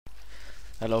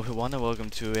Hello everyone and welcome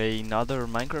to another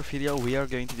Minecraft video. We are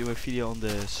going to do a video on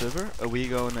the server.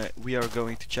 We are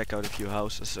going to check out a few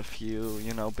houses, a few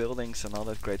buildings and all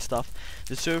that great stuff.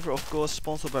 The server, of course,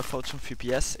 sponsored by Photon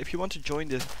VPS. If you want to join,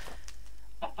 the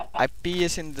IP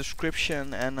is in the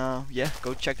description, and yeah,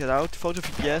 go check it out. Photon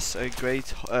VPS, a great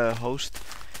host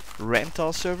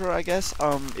rental server, I guess.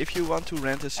 If you want to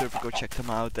rent a server, go check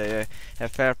them out. They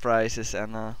have fair prices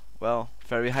and well,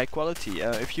 very high quality.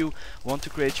 If you want to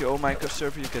create your own Minecraft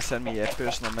server, you can send me a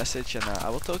personal message, and I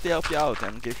will totally help you out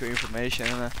and give you information,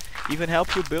 and even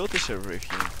help you build the server if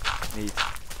you need.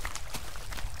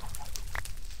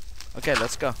 Okay,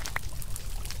 let's go.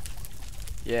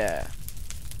 Yeah.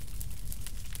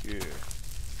 Good.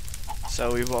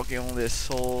 So we're walking on this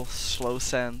whole slow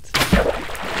sand.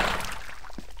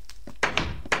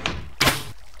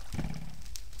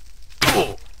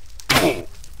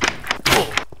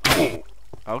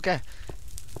 Okay.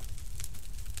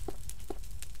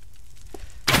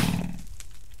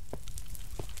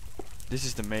 This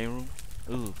is the main room.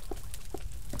 Ooh.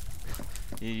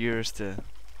 Here's the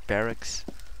barracks.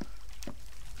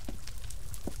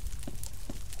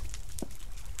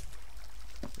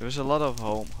 There's a lot of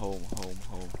home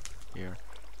here.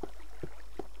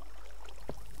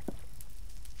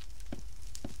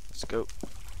 Let's go.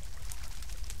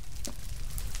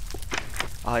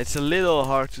 It's a little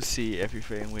hard to see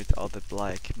everything with all that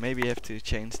black. Maybe you have to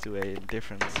change to a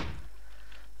different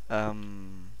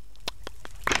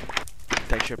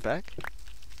texture pack.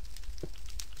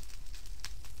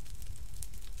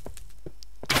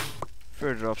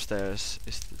 Further upstairs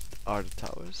are the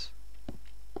towers.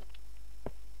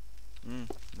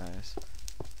 Nice.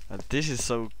 This is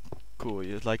so cool.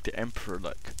 You're like the emperor,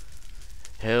 like,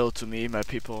 hail to me, my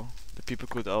people. The people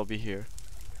could all be here.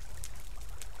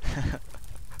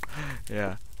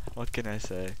 Yeah, what can I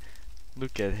say?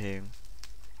 Look at him.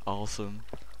 Awesome.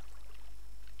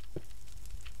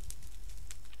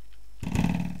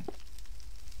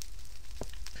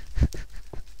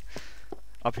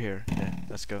 Up here, yeah,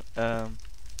 let's go.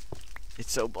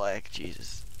 It's so black,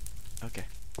 Jesus. Okay.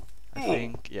 I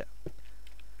think, yeah.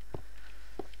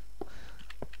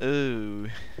 Oh,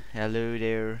 hello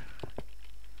there.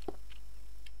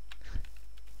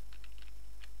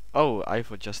 Oh,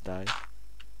 Ivo just died.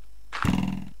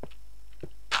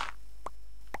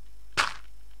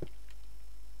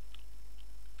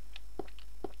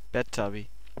 Bad Tubby.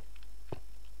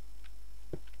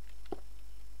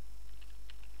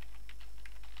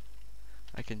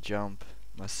 I can jump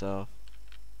myself.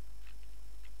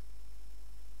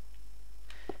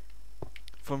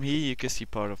 From here you can see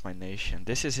part of my nation.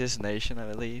 This is his nation,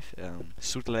 I believe.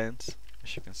 Sootlands,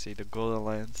 as you can see, the Golden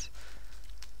Lands.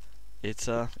 It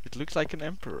looks like an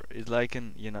emperor. It's like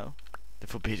the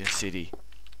Forbidden City.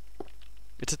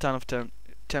 It's a town of 10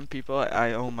 people.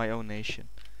 I own my own nation.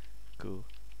 Cool.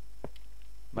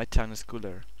 My town is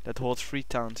cooler. That holds 3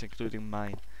 towns, including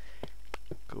mine.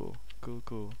 Cool, cool,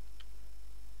 cool.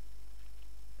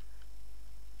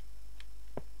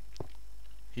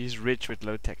 He's rich with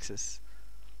low taxes.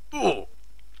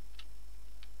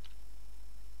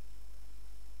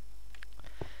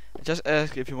 Just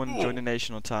ask if you want to join the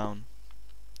nation or town.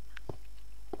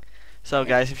 So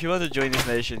guys, if you want to join this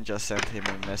nation, just send him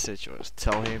a message or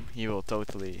tell him. He will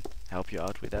totally help you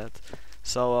out with that.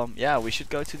 So yeah, we should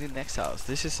go to the next house.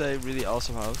 This is a really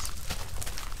awesome house.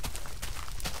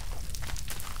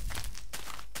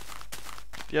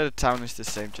 The other town is the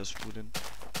same, just wooden.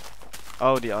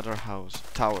 Oh, the other house,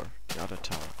 tower, the other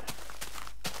tower.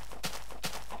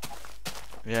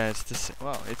 Yeah, it's the same.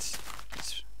 Well, it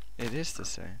is the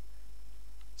same.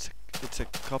 It's a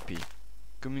copy.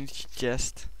 Community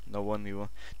chest. No one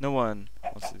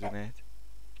wants to donate.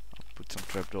 I'll put some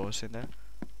trapdoors in there.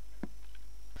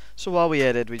 So while we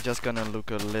at it, we're just gonna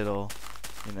look a little,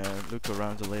 look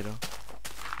around a little.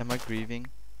 Am I grieving?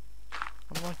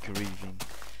 I'm not grieving.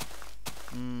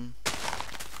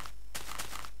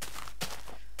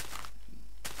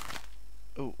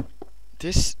 Oh,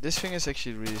 this thing is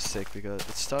actually really sick because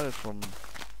it started from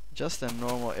just a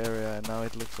normal area and now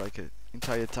it looks like an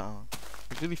entire town.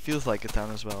 It really feels like a town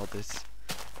as well.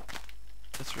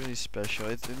 That's really special.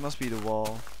 It must be the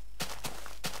wall.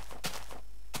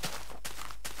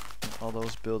 And all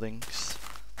those buildings.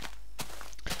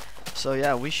 So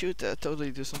yeah, we should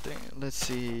totally do something. Let's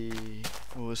see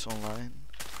who is online.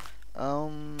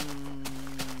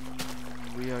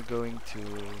 We are going to...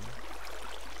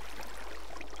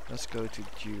 Let's go to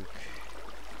Duke.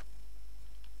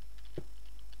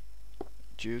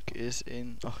 Duke is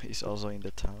in... Oh, he's also in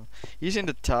the town. He's in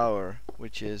the tower,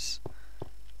 which is...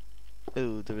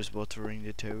 Oh, there is water in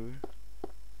the tower.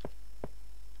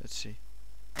 Let's see.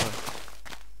 Oh.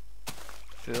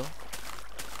 Phil?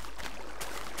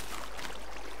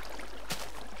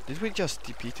 Did we just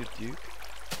TP to Duke?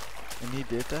 And he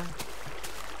did that?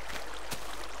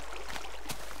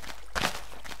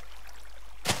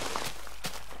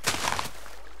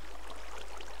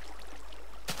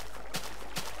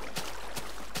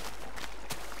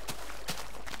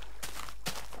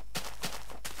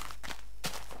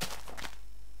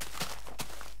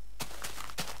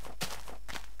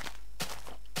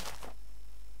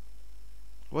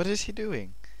 What is he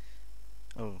doing?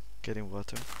 Oh, getting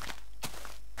water.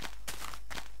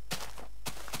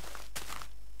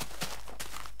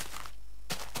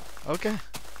 Okay.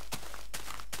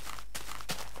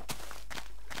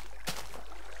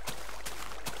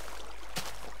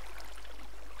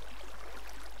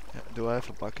 Yeah, do I have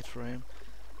a bucket for him?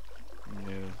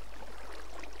 No.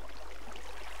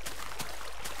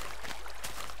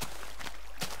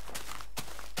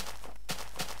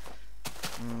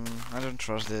 I don't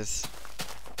trust this.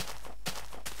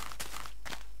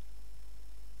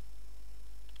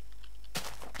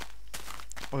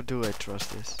 Or do I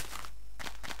trust this?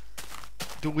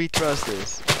 Do we trust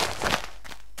this?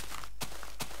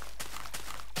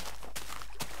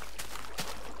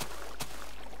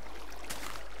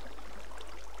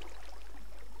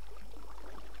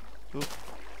 Ooh.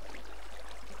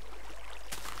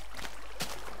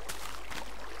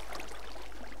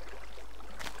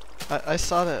 I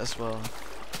saw that as well.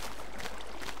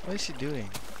 What is he doing?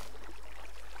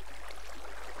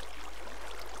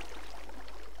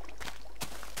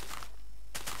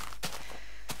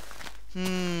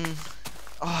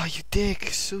 Oh, you dick,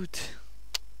 suit.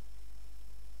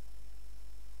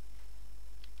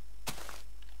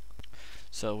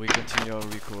 So we continue our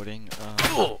recording.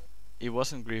 He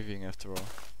wasn't grieving after all,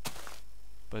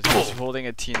 but he was holding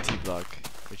a TNT block,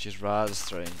 which is rather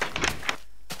strange.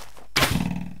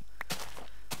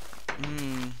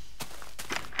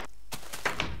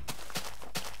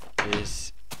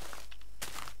 Is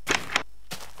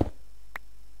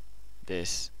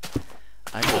this?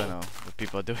 I don't know what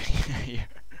people are doing here.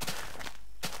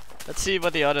 Let's see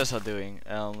what the others are doing.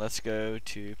 Let's go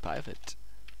to Pivot.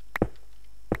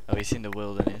 Oh, he's in the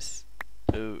wilderness.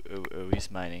 Oh,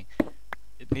 he's mining.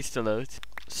 It needs to load.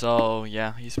 So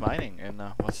yeah, he's mining. And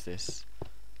what's this?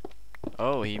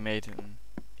 Oh, he made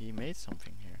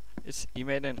something here. He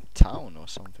made a town or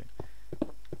something.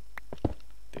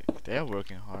 They are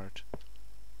working hard.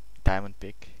 Diamond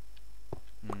pick.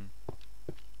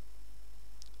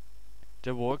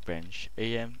 The workbench.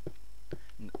 8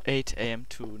 AM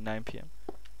to 9 PM.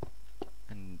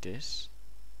 And this.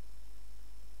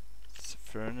 It's a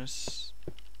furnace.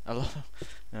 A lot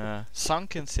of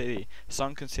Sunken City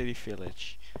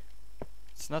Village.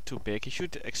 It's not too big. You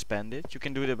should expand it. You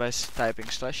can do it by typing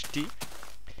 /t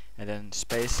and then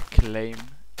space claim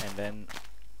and then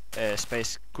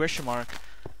space question mark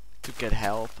to get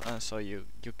help, so you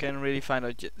can really find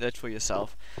out that for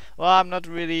yourself. Well, I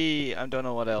don't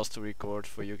know what else to record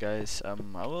for you guys. I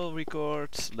will record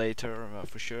later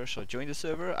for sure, so join the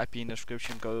server, IP in the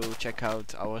description. Go check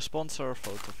out our sponsor,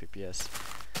 PhotoVPS.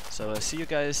 So see you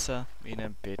guys in a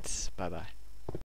bit. Bye bye.